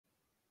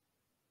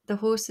The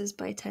Horses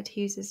by Ted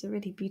Hughes is a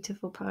really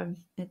beautiful poem.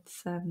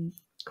 It's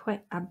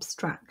quite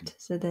abstract,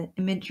 so the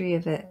imagery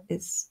of it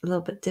is a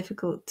little bit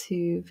difficult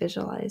to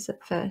visualize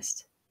at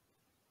first.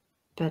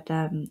 But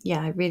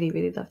yeah, I really,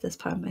 really love this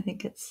poem. I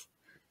think it's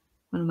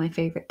one of my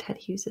favorite Ted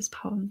Hughes's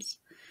poems.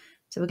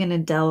 So we're going to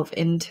delve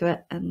into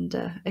it and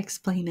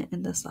explain it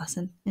in this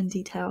lesson in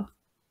detail.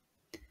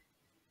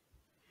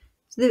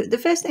 So the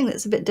first thing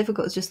that's a bit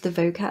difficult is just the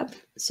vocab.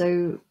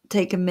 So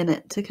take a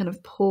minute to kind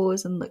of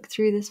pause and look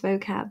through this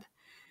vocab.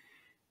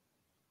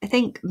 I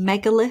think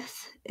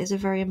megalith is a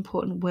very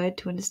important word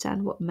to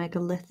understand what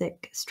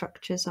megalithic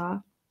structures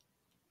are.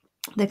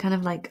 They're kind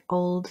of like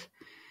old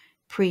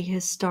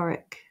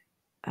prehistoric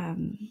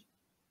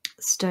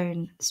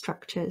stone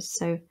structures.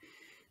 So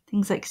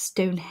things like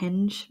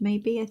Stonehenge,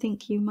 maybe, I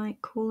think you might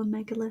call a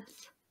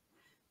megalith.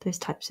 Those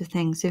types of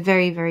things. So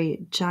very,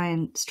 very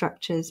giant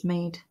structures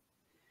made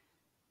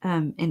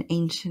in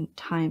ancient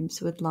times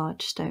with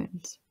large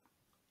stones.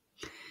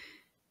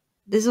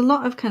 There's a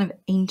lot of kind of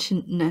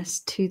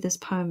ancientness to this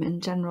poem in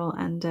general,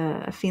 and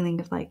a feeling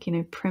of like, you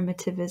know,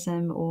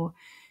 primitivism or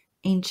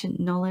ancient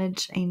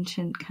knowledge,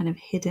 ancient kind of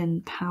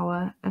hidden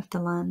power of the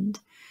land.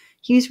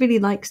 Hughes really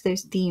likes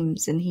those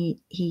themes, and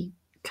he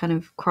kind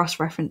of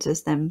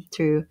cross-references them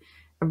through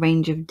a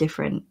range of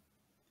different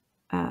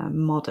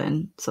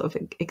modern sort of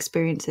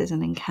experiences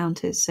and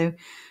encounters. So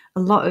a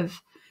lot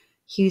of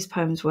Hughes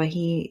poems where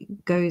he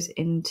goes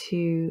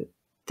into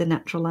the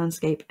natural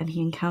landscape and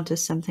he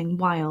encounters something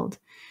wild,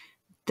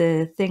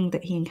 the thing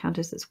that he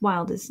encounters that's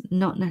wild is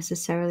not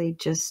necessarily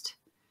just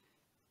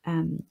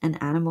an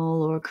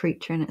animal or a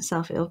creature in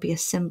itself. It'll be a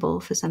symbol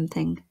for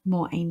something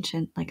more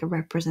ancient, like a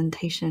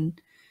representation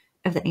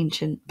of the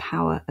ancient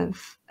power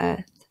of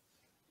Earth.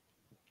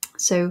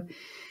 So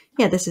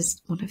yeah, this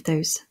is one of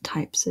those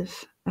types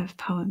of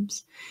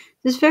poems.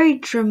 It's very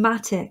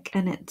dramatic,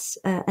 and it's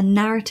a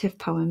narrative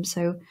poem,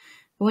 so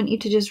I want you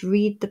to just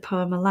read the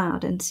poem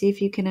aloud and see if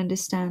you can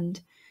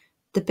understand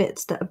the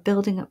bits that are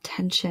building up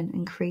tension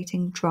and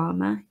creating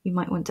drama. You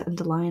might want to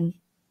underline,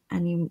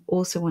 and you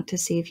also want to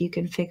see if you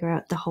can figure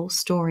out the whole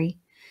story.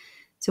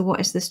 So what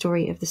is the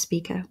story of the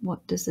speaker?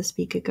 What does the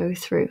speaker go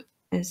through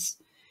as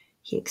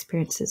he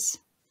experiences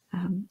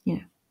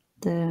you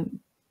know,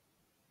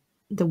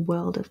 the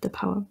world of the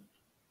poem?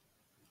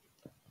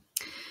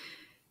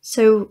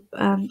 So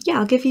yeah,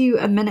 I'll give you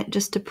a minute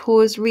just to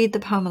pause, read the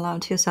poem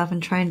aloud to yourself,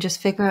 and try and just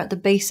figure out the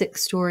basic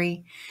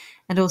story,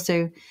 and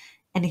also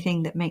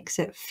anything that makes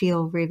it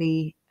feel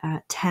really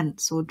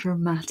tense or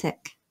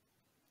dramatic.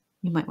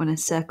 You might want to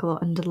circle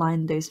or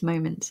underline those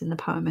moments in the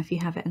poem if you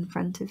have it in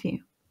front of you.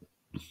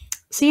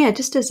 So yeah,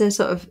 just as a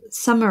sort of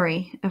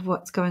summary of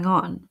what's going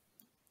on,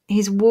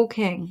 he's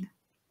walking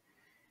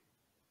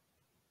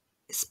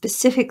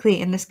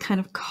specifically in this kind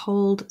of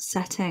cold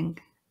setting.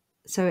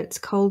 So it's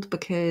cold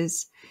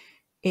because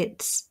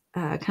it's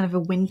kind of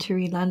a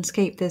wintry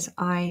landscape. There's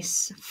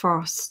ice,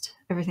 frost,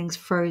 everything's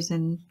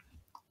frozen,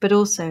 but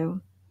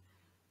also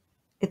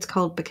it's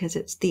cold because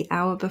it's the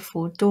hour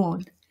before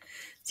dawn.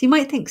 So you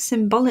might think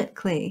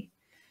symbolically,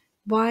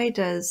 why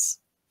does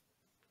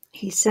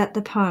he set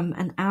the poem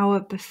an hour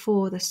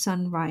before the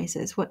sun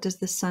rises? What does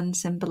the sun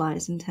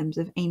symbolize in terms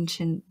of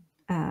ancient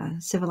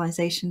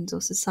civilizations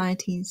or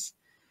societies?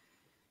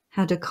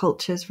 How do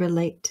cultures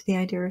relate to the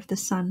idea of the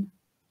sun?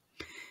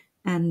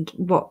 And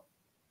what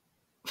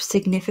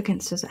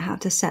significance does it have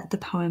to set the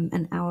poem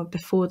an hour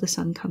before the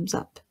sun comes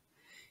up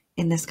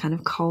in this kind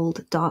of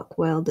cold, dark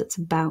world that's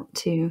about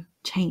to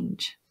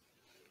change?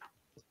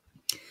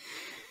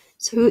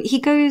 So he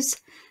goes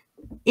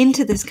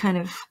into this kind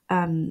of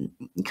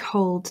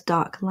cold,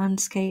 dark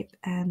landscape,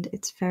 and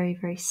it's very,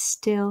 very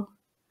still,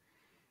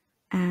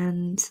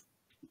 and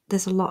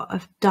there's a lot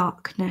of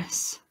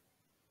darkness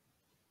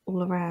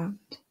all around.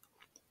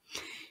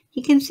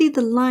 You can see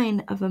the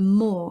line of a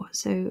moor,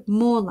 so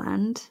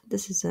moorland.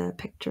 This is a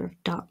picture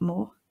of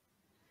Dartmoor.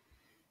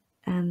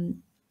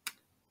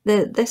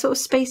 They're sort of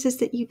spaces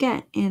that you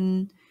get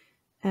in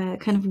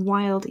kind of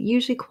wild,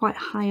 usually quite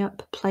high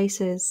up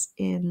places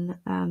in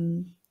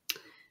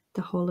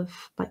the whole of,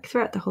 like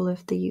throughout the whole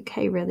of the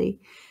UK really.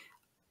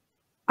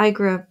 I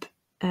grew up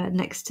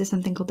next to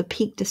something called the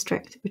Peak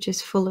District, which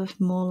is full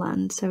of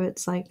moorland. So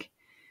it's like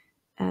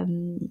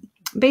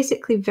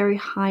basically very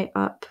high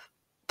up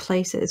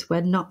places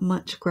where not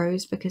much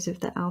grows because of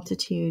the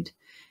altitude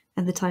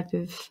and the type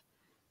of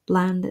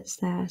land that's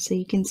there. So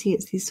you can see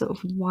it's these sort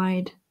of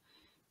wide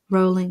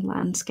rolling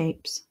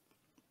landscapes.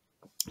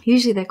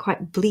 Usually they're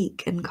quite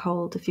bleak and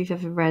cold. If you've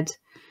ever read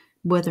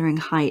Wuthering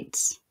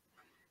Heights,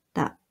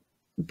 that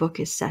book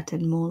is set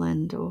in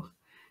moorland. Or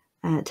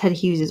Ted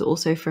Hughes is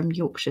also from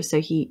Yorkshire,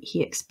 so he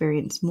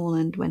experienced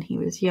moorland when he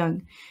was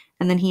young,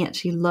 and then he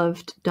actually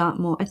loved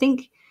Dartmoor. I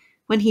think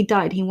when he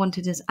died, he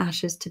wanted his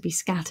ashes to be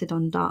scattered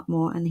on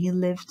Dartmoor, and he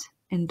lived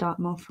in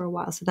Dartmoor for a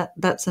while. So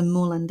that's a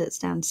moorland that's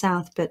down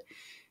south, but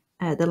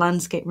the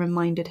landscape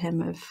reminded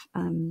him of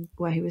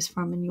where he was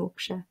from in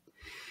Yorkshire.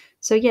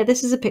 So yeah,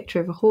 this is a picture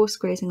of a horse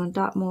grazing on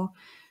Dartmoor.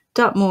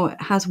 Dartmoor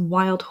has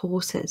wild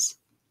horses.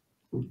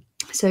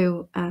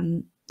 So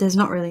there's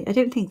not really, I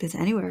don't think there's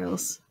anywhere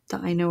else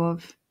that I know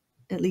of,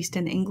 at least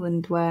in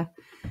England, where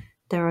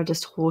there are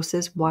just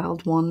horses,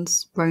 wild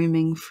ones,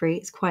 roaming free.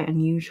 It's quite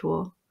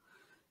unusual.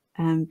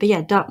 But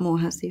yeah, Dartmoor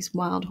has these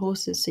wild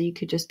horses, so you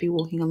could just be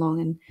walking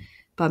along and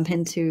bump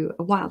into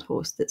a wild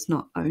horse that's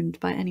not owned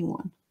by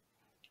anyone.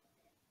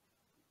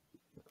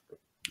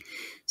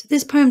 So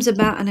this poem's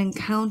about an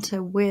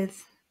encounter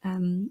with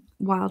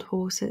wild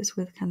horses,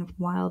 with kind of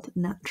wild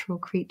natural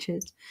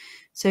creatures.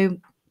 So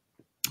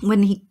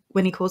when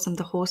he calls them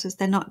the horses,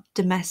 they're not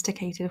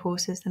domesticated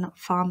horses, they're not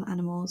farm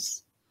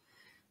animals.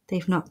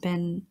 They've not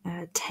been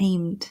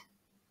tamed.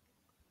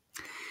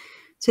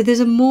 So there's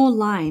a moor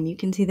line. You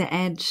can see the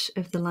edge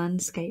of the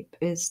landscape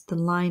is the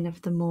line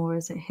of the moor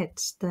as it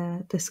hits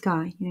the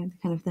sky, kind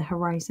of the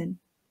horizon.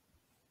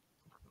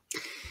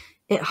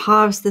 It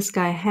halves the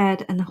sky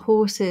ahead, and the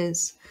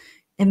horses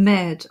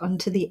emerge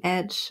onto the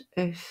edge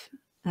of,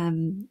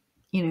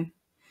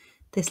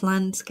 this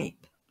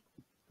landscape.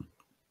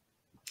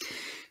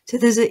 So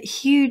there's a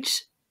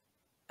huge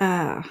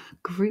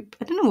group.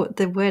 I don't know what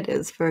the word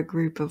is for a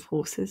group of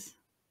horses.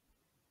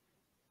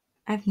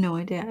 I have no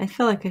idea. I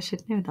feel like I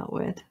should know that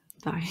word.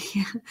 Sorry.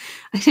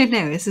 I don't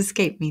know. It's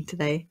escaped me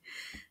today.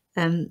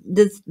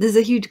 There's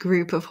a huge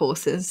group of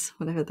horses,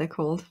 whatever they're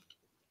called,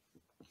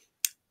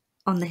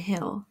 on the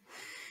hill.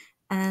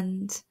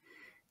 And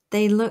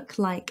they look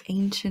like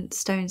ancient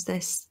stones.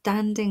 They're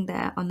standing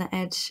there on the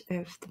edge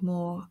of the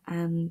moor,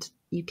 and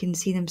you can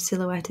see them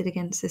silhouetted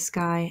against the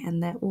sky,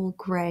 and they're all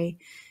grey.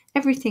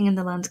 Everything in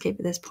the landscape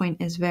at this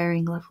point is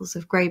varying levels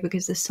of grey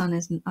because the sun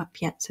isn't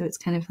up yet, so it's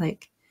kind of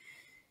like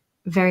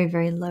very,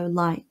 very low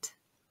light.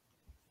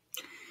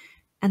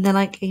 And they're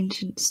like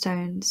ancient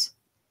stones.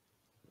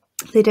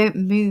 They don't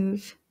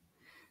move,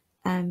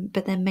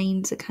 but their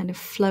manes are kind of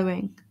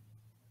flowing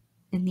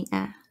in the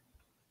air.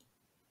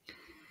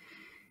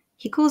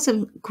 He calls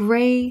them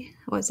grey,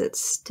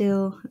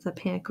 still, it's up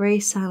here,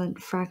 grey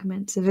silent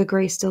fragments of a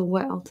grey still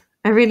world.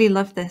 I really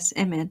love this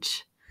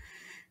image.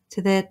 So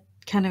they're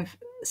kind of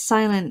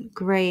silent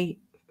grey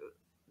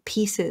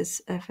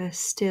pieces of a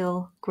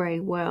still grey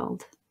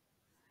world.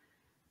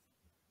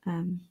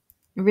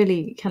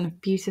 Really kind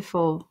of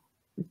beautiful,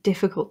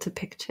 difficult to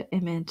picture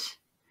image.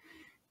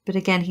 But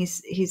again,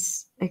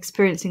 he's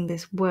experiencing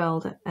this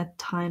world at a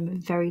time of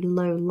very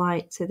low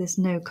light, so there's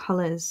no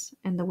colours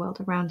in the world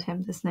around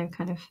him. There's no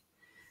kind of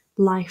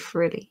life,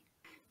 really.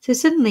 So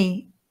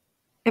suddenly,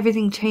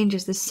 everything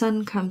changes. The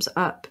sun comes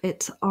up.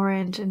 It's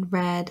orange and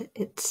red.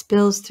 It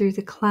spills through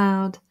the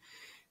cloud,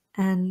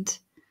 and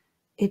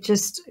it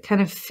just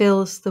kind of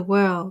fills the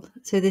world.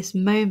 So this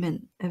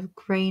moment of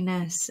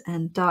greyness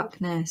and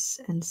darkness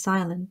and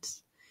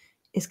silence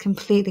is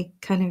completely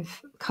kind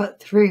of cut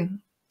through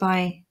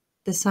by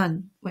the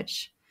sun,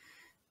 which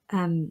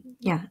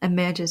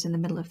emerges in the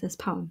middle of this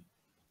poem.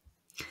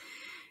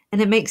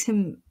 And it makes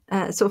him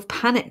sort of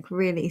panic,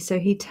 really. So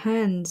he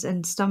turns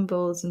and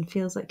stumbles and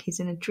feels like he's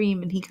in a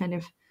dream, and he kind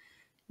of,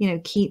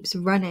 keeps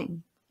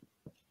running.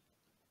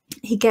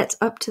 He gets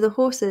up to the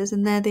horses,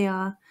 and there they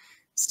are,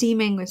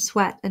 steaming with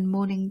sweat and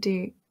morning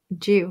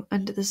dew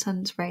under the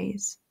sun's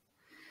rays.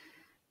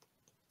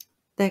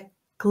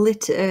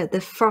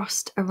 The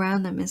frost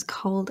around them is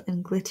cold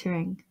and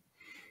glittering.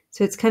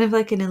 So it's kind of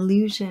like an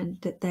illusion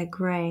that they're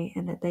grey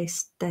and that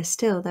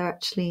they're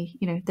actually,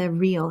 they're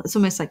real. It's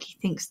almost like he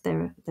thinks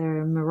they're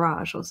a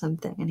mirage or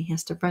something, and he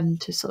has to run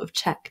to sort of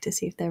check to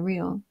see if they're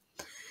real.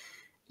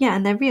 Yeah,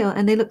 and they're real,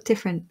 and they look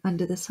different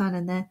under the sun,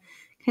 and they're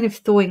kind of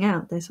thawing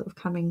out. They're sort of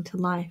coming to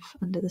life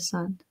under the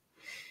sun.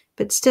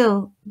 But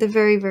still, they're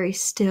very, very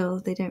still.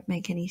 They don't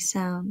make any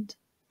sound.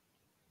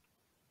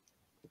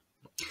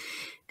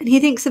 And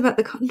he thinks about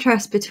the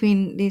contrast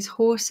between these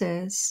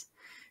horses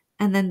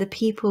and then the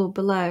people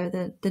below,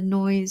 the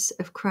noise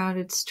of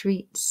crowded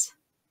streets,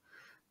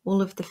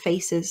 all of the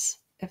faces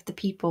of the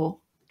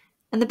people.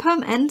 And the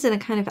poem ends in a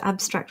kind of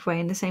abstract way,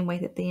 in the same way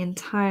that the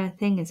entire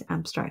thing is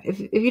abstract. If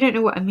you don't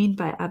know what I mean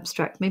by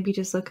abstract, maybe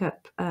just look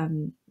up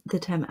the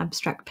term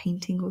abstract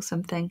painting or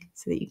something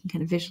so that you can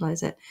kind of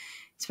visualize it.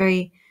 It's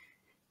very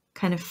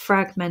kind of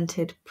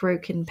fragmented,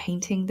 broken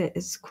painting that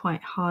is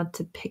quite hard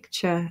to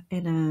picture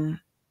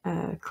in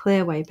a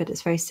clear way, but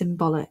it's very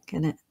symbolic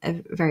and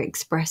very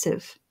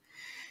expressive.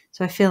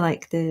 So I feel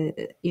like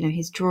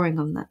he's drawing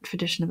on that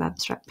tradition of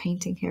abstract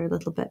painting here a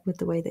little bit with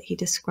the way that he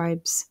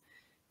describes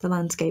the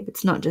landscape.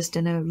 It's not just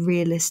in a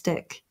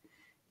realistic,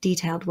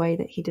 detailed way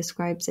that he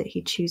describes it.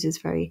 He chooses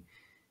very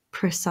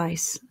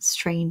precise,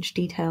 strange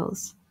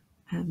details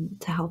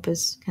to help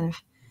us kind of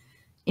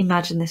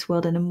imagine this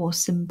world in a more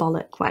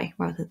symbolic way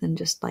rather than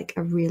just like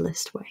a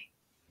realist way.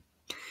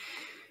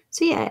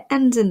 So yeah, it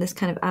ends in this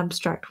kind of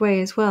abstract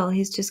way as well.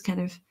 He's just kind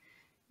of,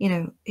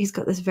 he's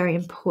got this very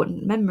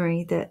important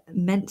memory that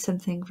meant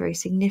something very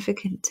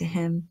significant to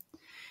him.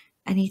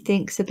 And he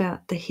thinks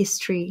about the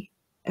history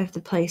of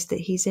the place that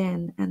he's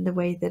in and the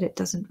way that it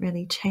doesn't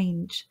really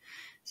change.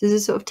 So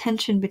there's a sort of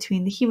tension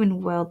between the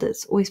human world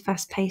that's always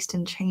fast-paced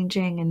and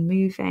changing and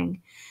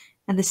moving,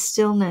 and the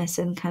stillness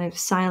and kind of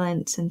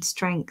silence and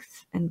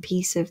strength and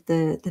peace of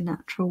the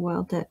natural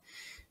world that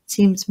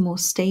seems more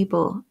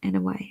stable in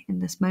a way in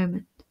this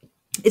moment.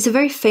 It's a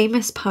very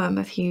famous poem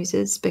of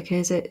Hughes's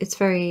because it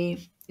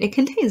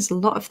contains a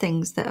lot of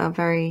things that are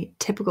very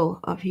typical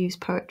of Hughes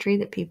poetry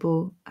that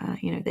people,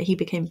 that he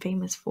became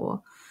famous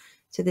for.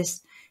 So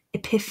this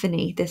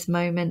epiphany, this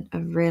moment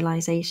of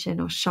realization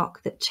or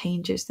shock that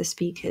changes the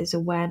speaker's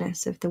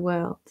awareness of the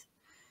world.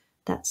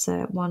 That's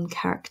one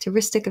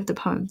characteristic of the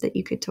poem that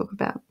you could talk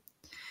about.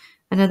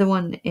 Another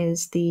one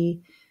is the,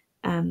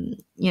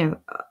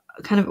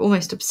 kind of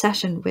almost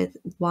obsession with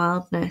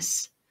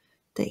wildness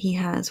that he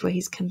has, where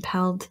he's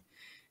compelled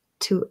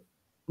to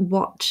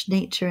watch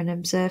nature and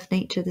observe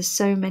nature. There's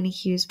so many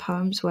Hughes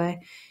poems where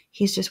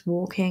he's just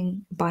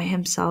walking by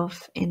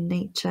himself in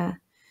nature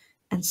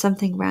and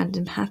something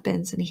random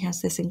happens and he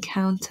has this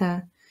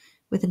encounter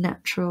with a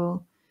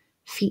natural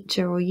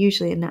feature, or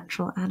usually a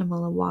natural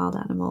animal, a wild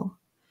animal.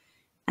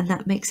 And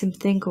that makes him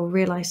think or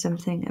realize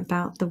something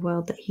about the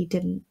world that he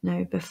didn't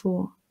know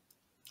before.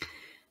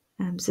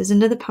 So there's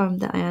another poem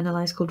that I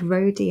analysed called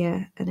Roe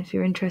Deer, and if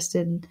you're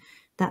interested in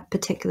that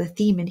particular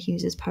theme in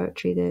Hughes's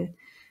poetry,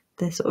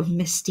 the sort of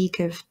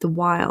mystique of the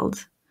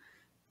wild,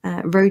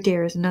 Roe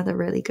Deer is another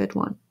really good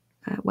one,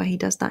 where he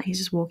does that. He's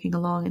just walking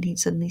along and he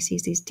suddenly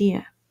sees these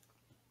deer.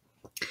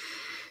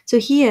 So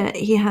here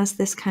he has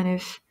this kind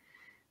of,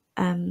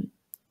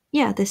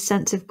 this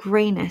sense of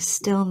greyness,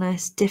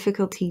 stillness,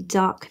 difficulty,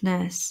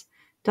 darkness.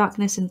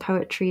 Darkness in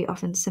poetry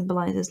often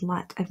symbolizes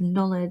lack of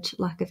knowledge,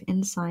 lack of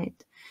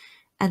insight.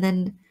 And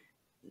then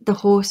the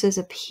horses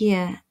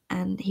appear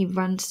and he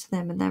runs to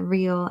them and they're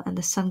real and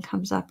the sun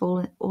comes up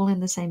all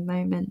in the same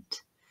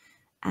moment.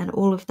 And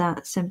all of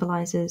that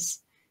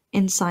symbolizes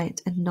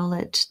insight and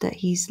knowledge, that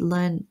he's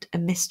learned a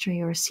mystery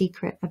or a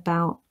secret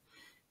about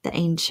the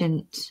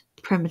ancient,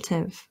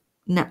 primitive,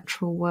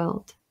 natural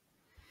world.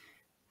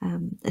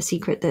 A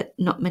secret that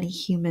not many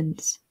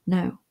humans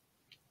know.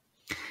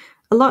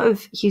 A lot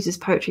of Hughes's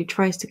poetry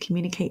tries to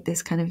communicate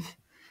this kind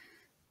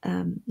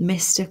of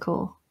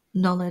mystical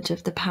knowledge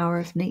of the power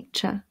of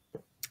nature.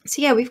 So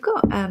yeah, we've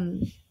got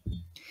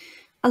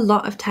a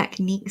lot of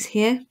techniques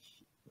here.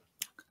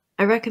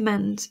 I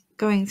recommend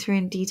going through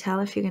in detail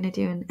if you're going to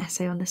do an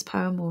essay on this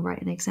poem or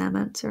write an exam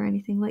answer or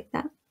anything like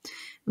that.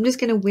 I'm just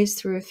going to whiz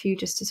through a few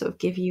just to sort of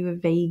give you a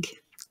vague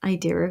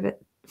idea of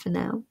it for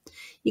now.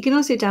 You can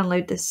also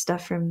download this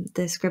stuff from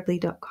the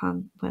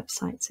scribbly.com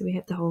website, so we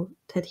have the whole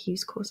Ted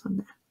Hughes course on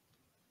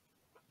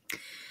there.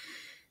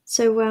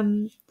 So I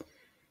don't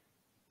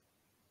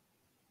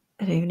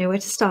even know where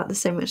to start, there's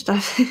so much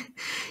stuff.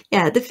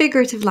 Yeah, the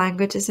figurative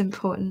language is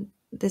important.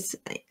 There's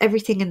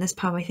everything in this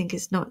poem, I think,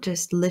 is not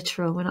just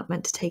literal. We're not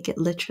meant to take it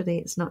literally.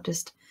 It's not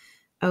just,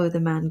 oh, the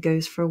man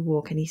goes for a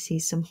walk and he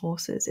sees some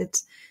horses.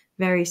 It's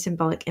very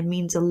symbolic. It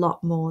means a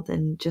lot more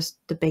than just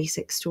the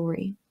basic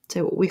story.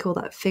 So we call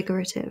that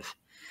figurative.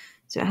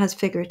 So it has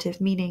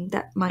figurative meaning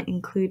that might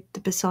include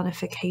the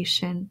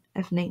personification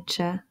of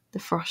nature. The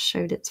frost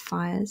showed its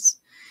fires.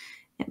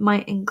 It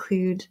might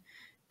include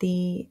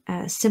the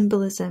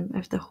symbolism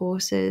of the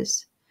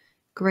horses,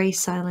 grey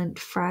silent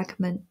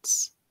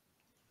fragments.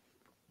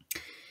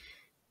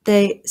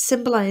 They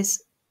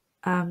symbolize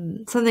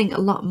something a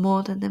lot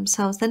more than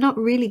themselves. They're not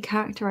really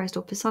characterized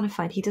or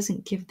personified. He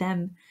doesn't give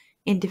them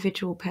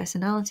individual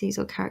personalities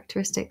or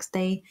characteristics.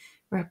 They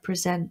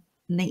represent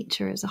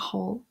nature as a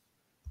whole.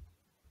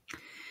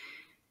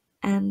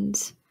 And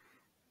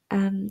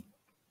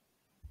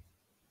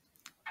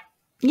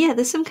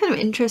there's some kind of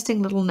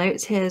interesting little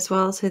notes here as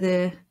well. So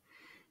there's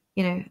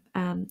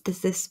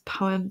this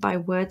poem by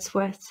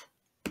Wordsworth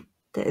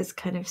that is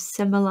kind of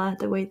similar,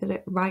 the way that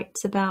it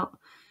writes about,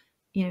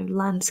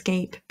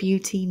 landscape,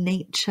 beauty,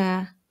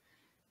 nature,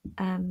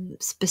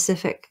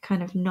 specific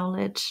kind of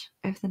knowledge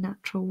of the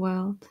natural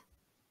world.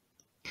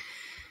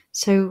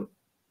 So,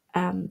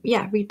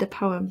 read the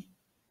poem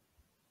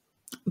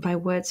by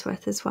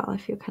Wordsworth as well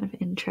if you're kind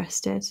of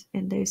interested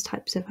in those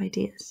types of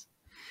ideas.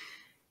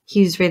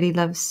 Hughes really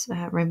loves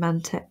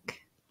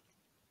romantic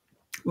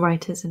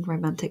writers and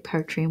romantic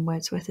poetry, and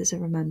Wordsworth is a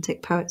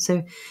romantic poet.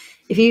 So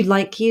if you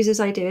like Hughes's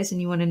ideas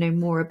and you want to know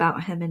more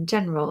about him in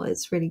general,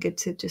 it's really good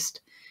to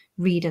just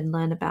read and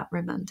learn about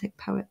romantic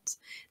poets.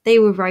 They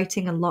were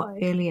writing a lot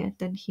earlier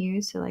than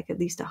Hughes, so like at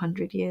least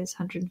 100 years,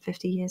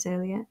 150 years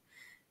earlier.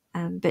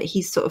 But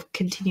he's sort of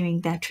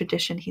continuing their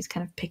tradition. He's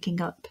kind of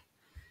picking up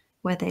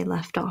where they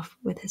left off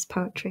with his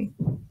poetry,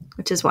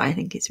 which is why I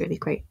think he's really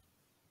great.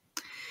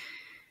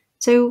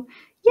 So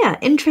yeah,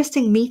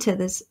 interesting meter.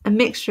 There's a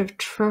mixture of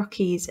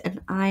trochees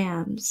and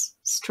iambs,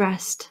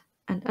 stressed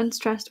and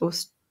unstressed, or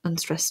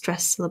unstressed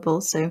stressed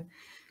syllables. So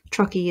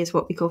trochee is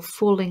what we call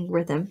falling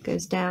rhythm,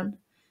 goes down.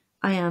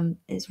 Iamb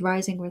is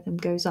rising rhythm,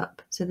 goes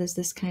up. So there's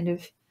this kind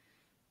of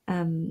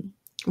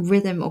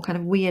rhythm or kind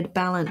of weird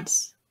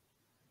balance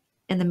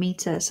in the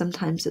meter.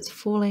 Sometimes it's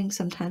falling,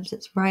 sometimes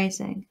it's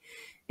rising.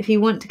 If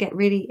you want to get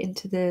really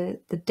into the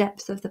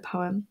depth of the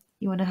poem,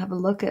 you want to have a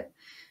look at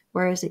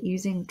where is it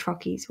using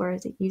trochees, where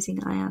is it using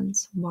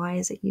iambs, why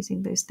is it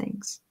using those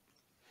things.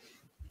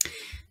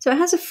 So it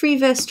has a free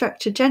verse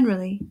structure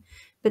generally,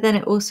 but then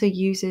it also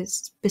uses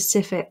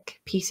specific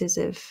pieces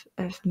of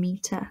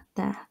meter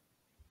there.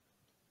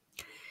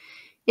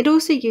 It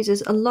also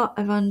uses a lot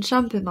of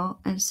enjambement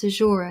and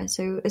caesura.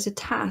 So as a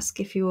task,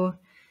 if you're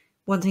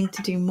wanting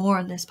to do more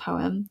on this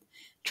poem,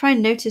 try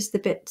and notice the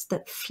bits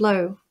that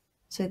flow.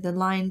 So the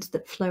lines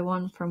that flow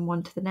on from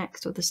one to the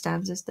next, or the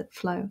stanzas that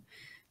flow.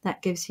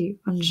 That gives you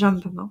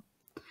enjambement.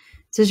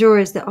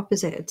 Caesura is the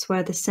opposite. It's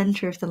where the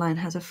center of the line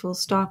has a full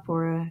stop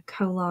or a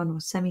colon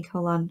or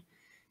semicolon,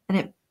 and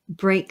it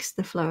breaks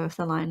the flow of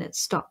the line. It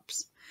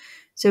stops.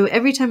 So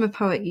every time a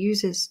poet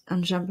uses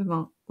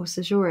enjambement or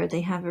caesura, they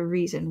have a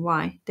reason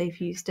why they've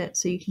used it.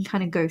 So you can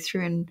kind of go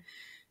through and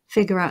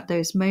figure out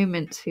those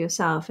moments for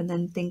yourself, and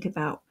then think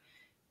about,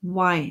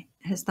 why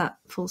has that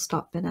full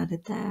stop been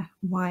added there?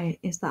 Why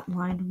is that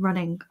line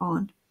running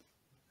on?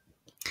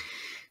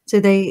 So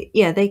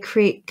they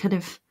create kind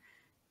of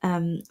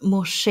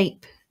more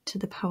shape to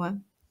the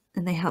poem,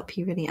 and they help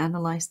you really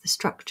analyze the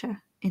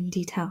structure in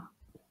detail.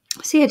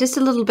 So yeah, just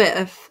a little bit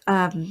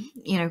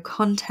of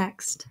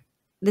context.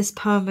 This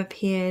poem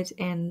appeared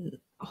in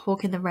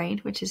Hawk in the Rain,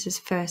 which is his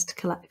first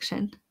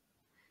collection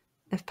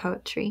of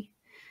poetry.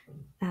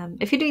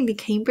 If you're doing the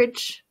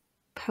Cambridge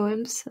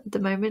poems at the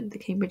moment, the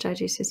Cambridge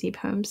IGCSE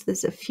poems,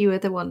 there's a few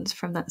other ones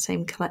from that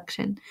same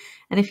collection.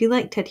 And if you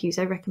like Ted Hughes,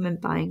 I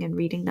recommend buying and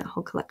reading that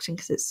whole collection,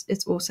 because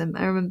it's awesome.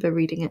 I remember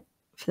reading it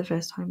for the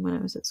first time when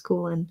I was at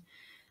school, and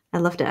I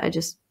loved it. I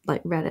just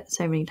read it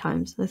so many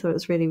times. I thought it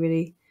was really,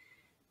 really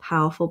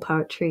powerful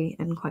poetry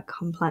and quite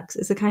complex.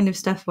 It's the kind of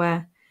stuff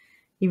where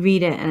you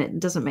read it and it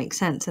doesn't make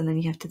sense, and then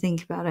you have to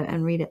think about it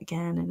and read it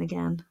again and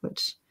again,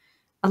 which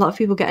a lot of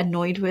people get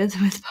annoyed with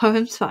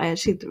poems, but I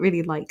actually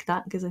really like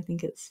that, because I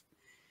think it's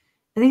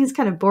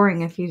kind of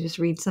boring if you just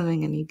read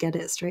something and you get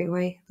it straight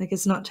away.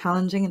 It's not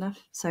challenging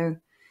enough. So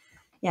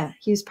yeah,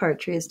 Hughes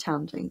poetry is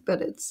challenging,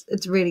 but it's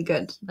really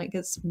good.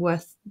 It's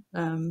worth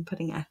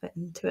putting effort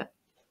into it.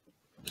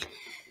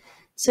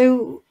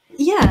 So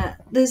yeah,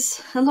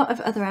 there's a lot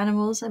of other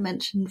animals. I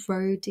mentioned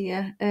roe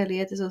deer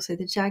earlier. There's also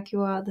the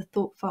jaguar, the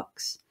thought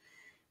fox.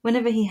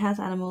 Whenever he has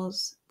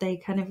animals, they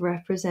kind of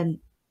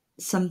represent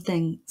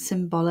something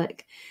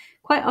symbolic.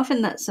 Quite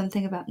often that's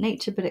something about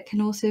nature, but it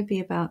can also be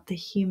about the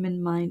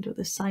human mind or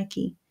the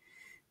psyche.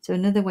 So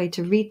another way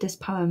to read this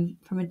poem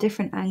from a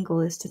different angle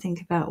is to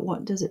think about,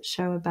 what does it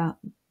show about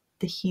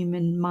the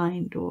human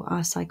mind or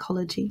our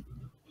psychology?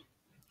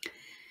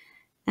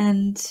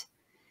 And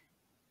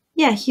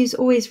yeah, Hughes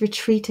always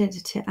retreated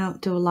to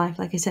outdoor life.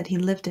 Like I said, he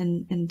lived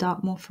in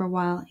Dartmoor for a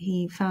while.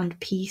 He found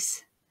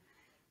peace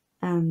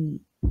in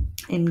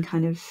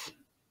kind of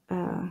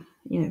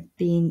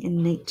being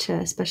in nature,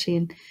 especially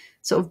in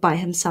sort of by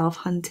himself,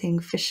 hunting,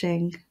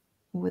 fishing,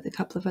 with a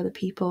couple of other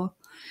people.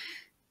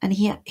 And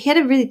he had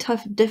a really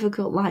tough,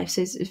 difficult life.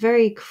 So it's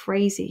very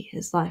crazy,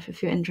 his life,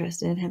 if you're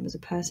interested in him as a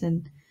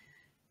person.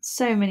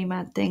 So many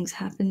mad things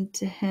happened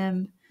to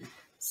him.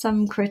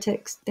 Some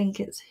critics think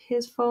it's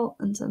his fault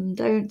and some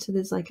don't. So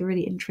there's a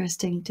really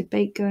interesting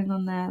debate going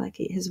on there.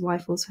 His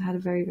wife also had a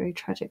very, very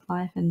tragic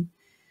life, and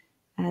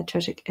a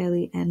tragic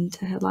early end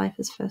to her life,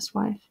 his first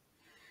wife.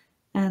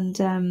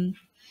 And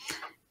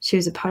she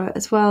was a poet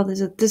as well.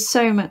 There's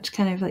so much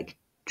kind of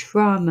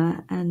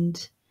drama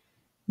and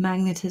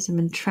magnetism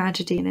and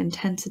tragedy and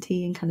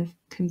intensity and kind of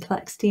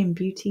complexity and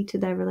beauty to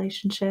their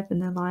relationship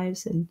and their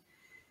lives. And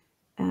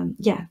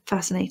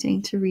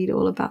fascinating to read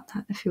all about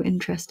that if you're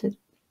interested.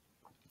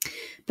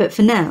 But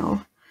for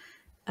now,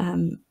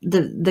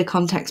 the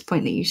context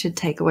point that you should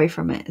take away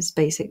from it is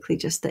basically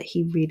just that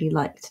he really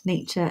liked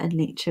nature, and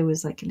nature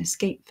was an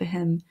escape for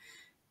him.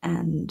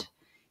 And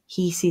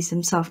he sees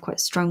himself quite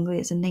strongly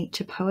as a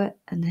nature poet,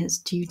 and his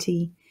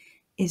duty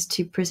is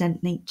to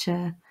present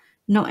nature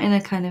not in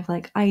a kind of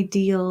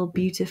ideal,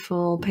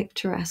 beautiful,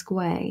 picturesque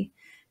way,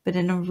 but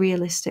in a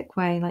realistic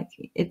way.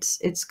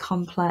 It's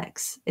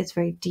complex, it's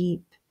very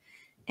deep,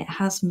 it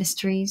has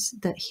mysteries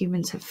that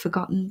humans have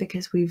forgotten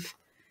because we've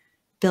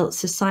built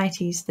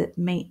societies that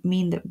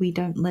mean that we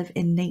don't live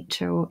in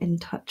nature or in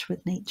touch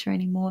with nature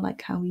anymore,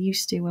 like how we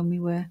used to when we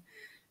were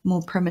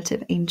more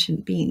primitive,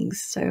 ancient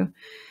beings. So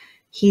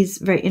he's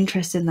very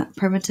interested in that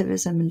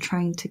primitivism and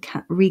trying to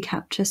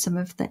recapture some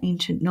of the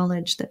ancient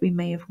knowledge that we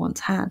may have once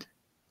had.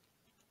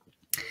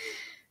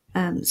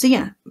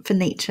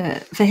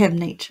 For him,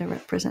 nature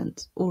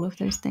represents all of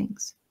those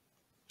things.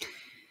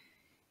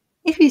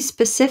 If you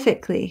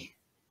specifically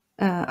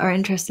are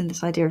interested in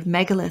this idea of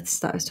megaliths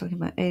that I was talking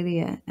about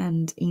earlier,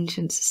 and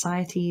ancient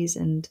societies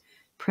and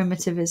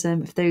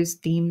primitivism, if those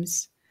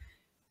themes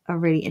are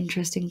really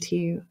interesting to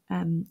you,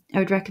 I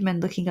would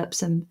recommend looking up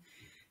some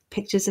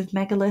pictures of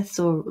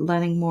megaliths or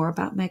learning more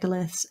about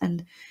megaliths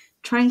and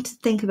trying to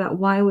think about,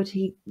 why would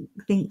he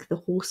think the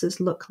horses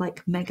look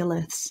like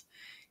megaliths?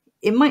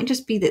 It might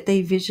just be that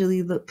they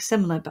visually look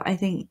similar, but I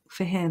think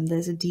for him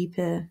there's a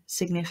deeper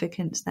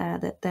significance there,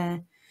 that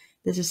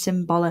there's a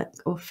symbolic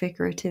or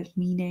figurative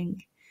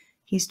meaning.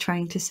 He's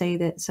trying to say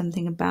that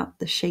something about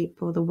the shape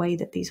or the way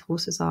that these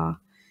horses are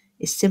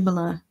is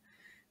similar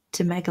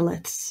to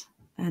megaliths,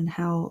 and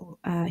how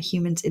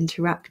humans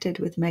interacted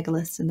with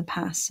megaliths in the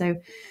past. So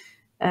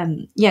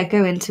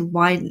go into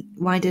why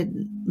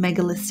did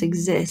megaliths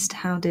exist?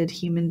 How did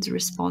humans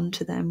respond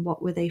to them?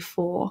 What were they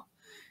for?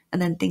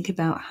 and then think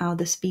about how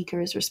the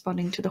speaker is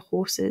responding to the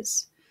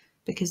horses,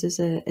 because there's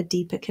a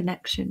deeper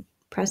connection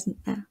present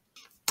there.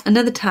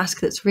 Another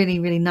task that's really,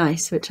 really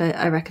nice, which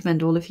I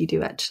recommend all of you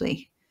do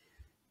actually,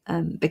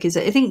 because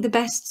I think the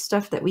best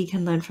stuff that we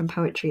can learn from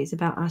poetry is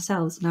about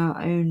ourselves and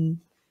our own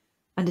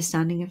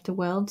understanding of the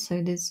world.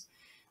 So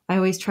I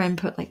always try and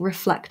put like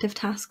reflective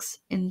tasks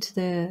into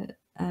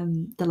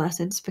the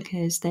lessons,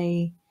 because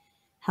they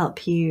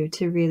help you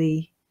to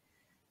really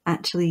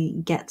actually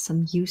get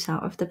some use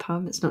out of the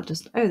poem. It's not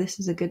just, oh, this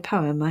is a good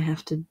poem, I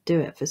have to do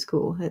it for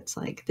school. It's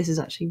like, this is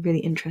actually really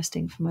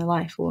interesting for my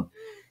life, or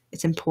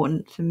it's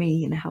important for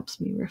me and it helps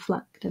me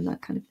reflect and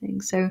that kind of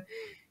thing. So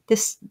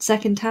this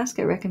second task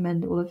I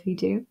recommend all of you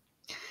do.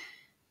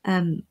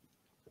 And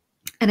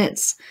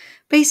it's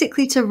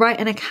basically to write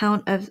an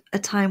account of a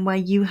time where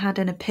you had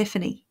an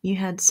epiphany, you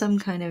had some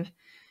kind of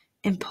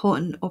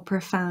important or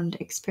profound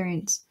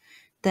experience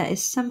that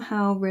is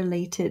somehow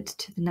related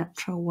to the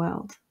natural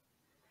world.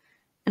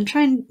 And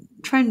try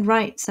and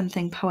write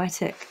something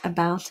poetic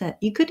about it.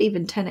 You could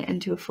even turn it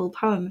into a full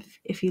poem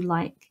if you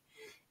like.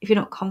 If you're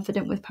not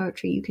confident with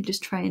poetry, you could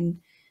just try and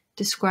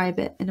describe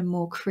it in a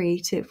more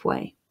creative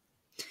way.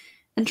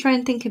 And try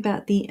and think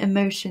about the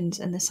emotions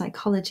and the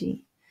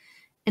psychology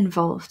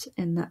involved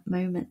in that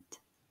moment.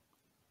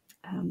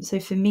 So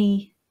for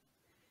me,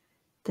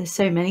 there's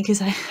so many,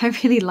 because I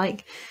really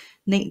like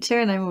nature,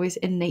 and I'm always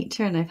in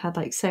nature, and I've had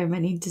like so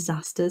many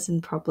disasters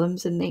and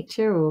problems in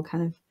nature, or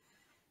kind of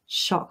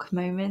shock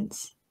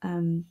moments.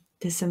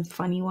 There's some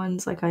funny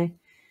ones, like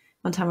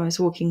one time I was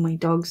walking my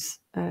dogs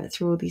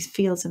through all these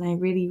fields, and I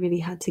really, really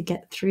had to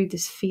get through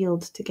this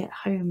field to get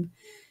home.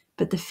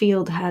 But the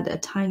field had a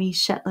tiny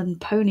Shetland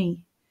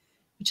pony,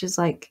 which is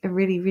like a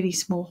really, really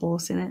small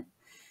horse in it.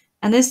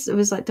 And this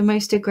was like the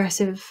most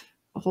aggressive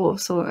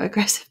horse or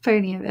aggressive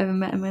pony I've ever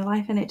met in my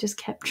life. And it just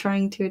kept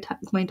trying to attack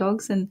my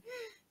dogs, and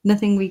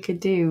nothing we could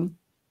do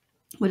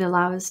would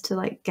allow us to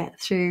like get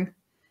through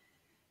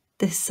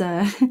this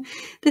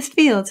this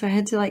field. So I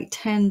had to like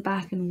turn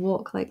back and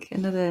walk like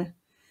another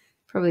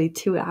probably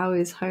 2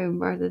 hours home,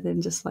 rather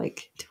than just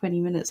like 20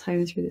 minutes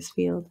home through this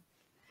field.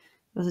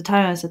 There was a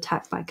time I was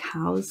attacked by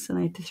cows, and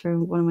I had to throw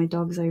one of my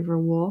dogs over a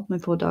wall. My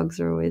poor dogs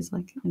are always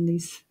like in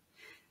these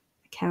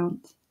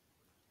accounts.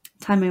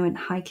 Time I went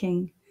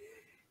hiking,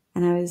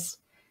 and I was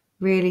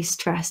really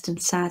stressed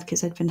and sad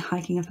because I'd been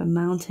hiking up a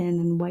mountain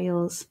in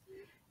Wales,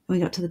 and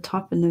we got to the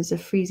top, and there was a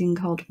freezing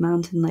cold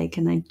mountain lake,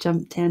 and I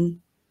jumped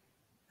in,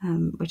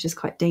 which is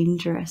quite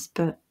dangerous,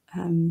 but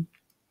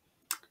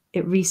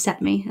it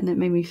reset me, and it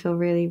made me feel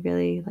really,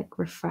 really like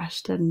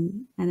refreshed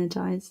and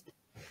energized.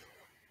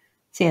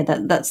 So yeah,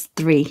 that's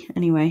 3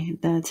 anyway.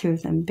 There are 2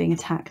 of them being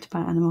attacked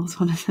by animals,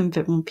 one of them a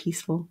bit more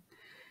peaceful.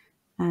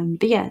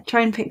 But yeah,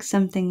 try and pick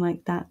something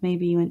like that.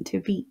 Maybe you went to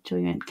a beach, or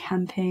you went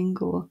camping,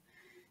 or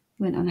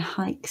you went on a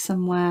hike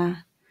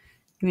somewhere.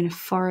 You're in a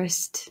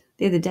forest.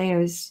 The other day I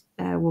was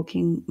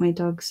walking my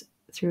dogs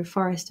through a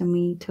forest, and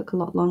we took a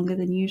lot longer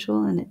than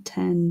usual, and it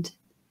turned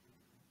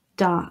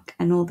dark,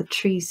 and all the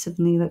trees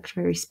suddenly looked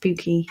very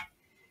spooky,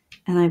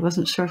 and I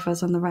wasn't sure if I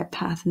was on the right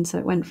path. And so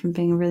it went from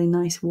being a really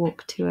nice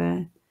walk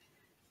to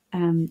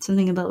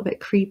something a little bit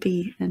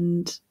creepy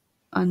and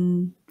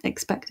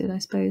unexpected, I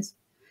suppose.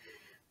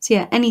 So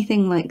yeah,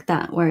 anything like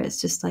that, where it's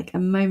just like a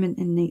moment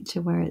in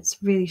nature where it's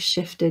really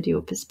shifted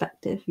your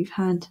perspective. You've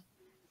had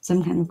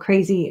some kind of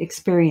crazy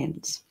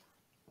experience.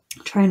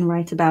 Try and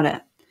write about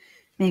it.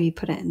 Maybe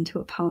put it into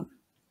a poem.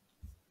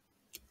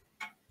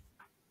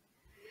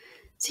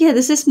 So yeah,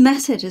 there's this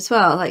message as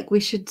well, like we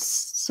should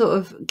sort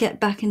of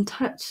get back in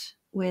touch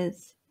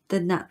with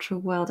the natural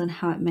world and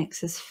how it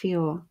makes us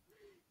feel.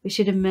 We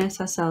should immerse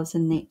ourselves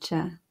in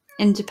nature.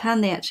 In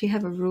Japan, they actually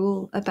have a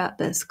rule about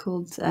this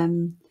called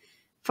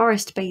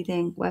forest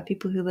bathing, where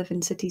people who live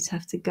in cities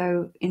have to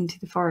go into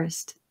the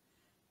forest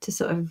to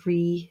sort of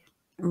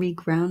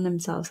reground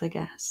themselves, I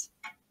guess.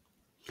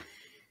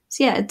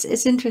 So yeah,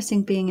 it's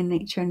interesting being in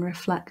nature and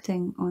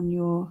reflecting on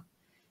your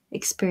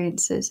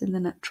experiences in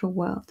the natural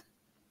world.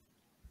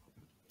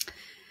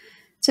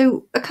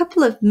 So a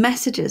couple of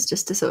messages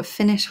just to sort of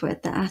finish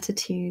with, the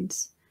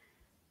attitudes.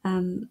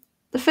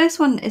 The first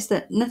one is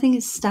that nothing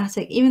is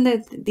static. Even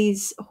though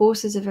these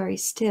horses are very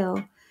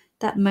still,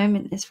 that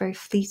moment is very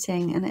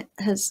fleeting, and it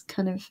has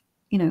kind of,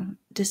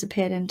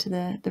 disappeared into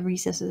the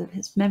recesses of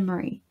his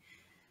memory.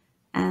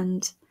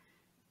 And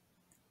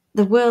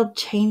the world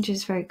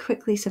changes very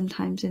quickly,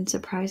 sometimes in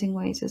surprising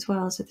ways as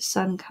well. So the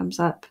sun comes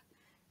up,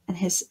 and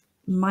his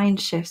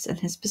mind shifts, and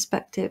his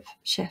perspective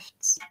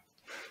shifts.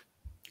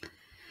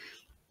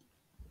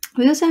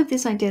 We also have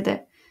this idea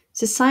that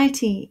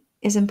society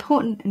is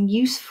important and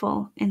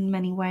useful in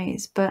many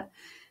ways, but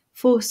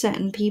for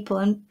certain people,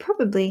 and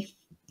probably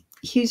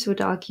Hughes would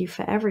argue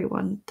for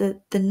everyone,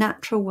 that the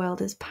natural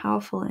world is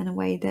powerful in a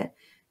way that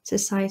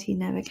society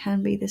never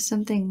can be. There's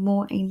something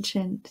more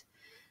ancient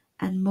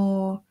and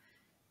more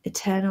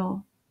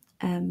eternal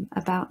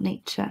about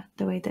nature,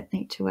 the way that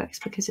nature works,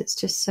 because it's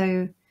just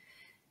so...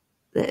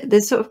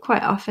 There's sort of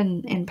quite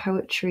often in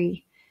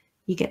poetry,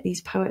 you get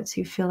these poets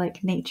who feel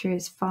like nature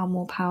is far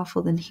more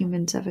powerful than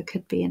humans ever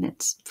could be, and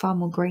it's far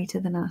more greater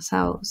than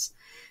ourselves.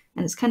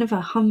 And it's kind of a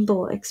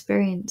humble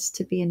experience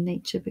to be in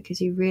nature,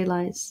 because you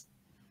realize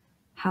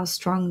how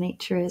strong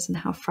nature is and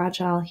how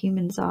fragile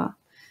humans are.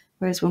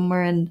 Whereas when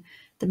we're in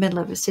the middle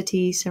of a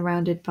city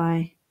surrounded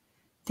by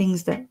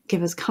things that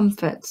give us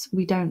comforts,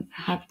 we don't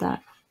have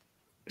that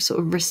sort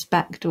of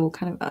respect or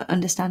kind of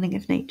understanding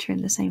of nature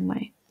in the same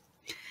way.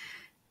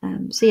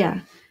 So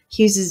yeah,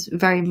 Hughes is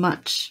very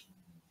much,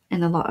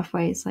 in a lot of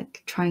ways,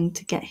 like trying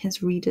to get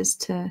his readers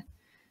to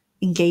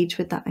engage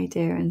with that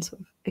idea and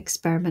sort of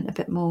experiment a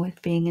bit more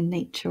with being in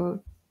nature, or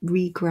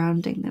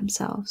regrounding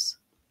themselves.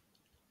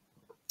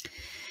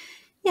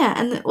 Yeah,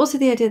 and also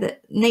the idea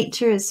that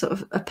nature is sort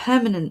of a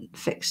permanent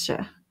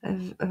fixture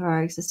of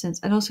our existence,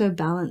 and also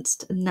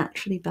a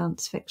naturally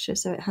balanced fixture.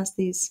 So it has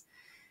these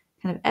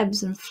kind of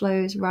ebbs and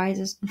flows,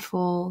 rises and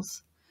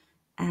falls,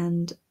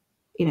 and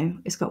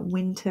it's got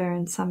winter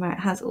and summer. It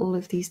has all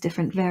of these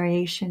different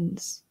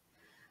variations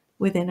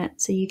within it,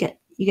 so you get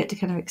to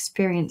kind of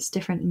experience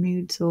different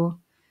moods or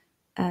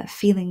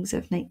feelings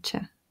of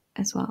nature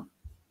as well.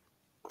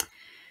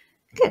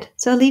 Good.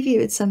 So I'll leave you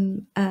with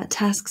some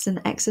tasks and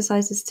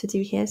exercises to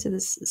do here. So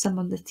there's some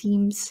on the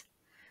themes.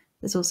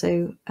 There's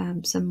also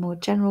some more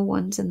general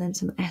ones, and then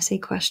some essay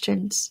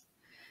questions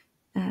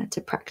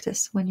to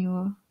practice when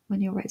you're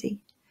ready.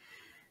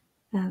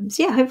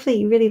 So yeah, hopefully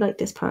you really like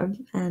this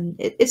poem, and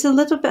it's a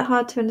little bit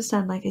hard to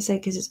understand, like I say,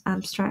 because it's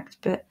abstract,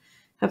 but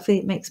hopefully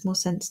it makes more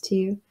sense to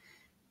you.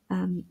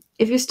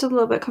 If you're still a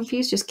little bit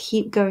confused, just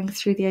keep going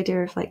through the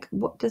idea of like,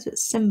 what does it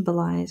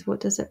symbolize?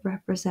 What does it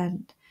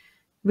represent?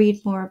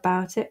 Read more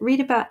about it. Read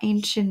about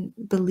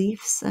ancient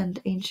beliefs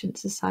and ancient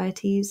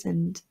societies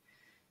and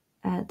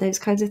those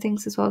kinds of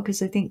things as well,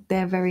 because I think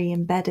they're very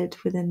embedded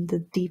within the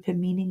deeper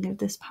meaning of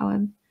this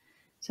poem.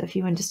 So if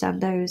you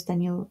understand those, then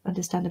you'll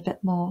understand a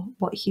bit more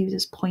what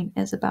Hughes's point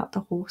is about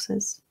the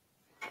horses.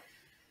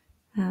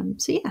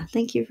 So yeah,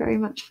 thank you very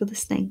much for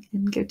listening,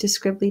 and go to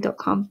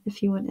scribbly.com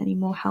if you want any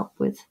more help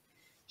with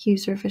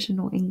Hughes revision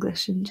or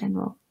English in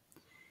general.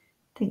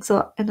 Thanks a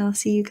lot, and I'll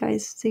see you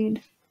guys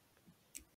soon.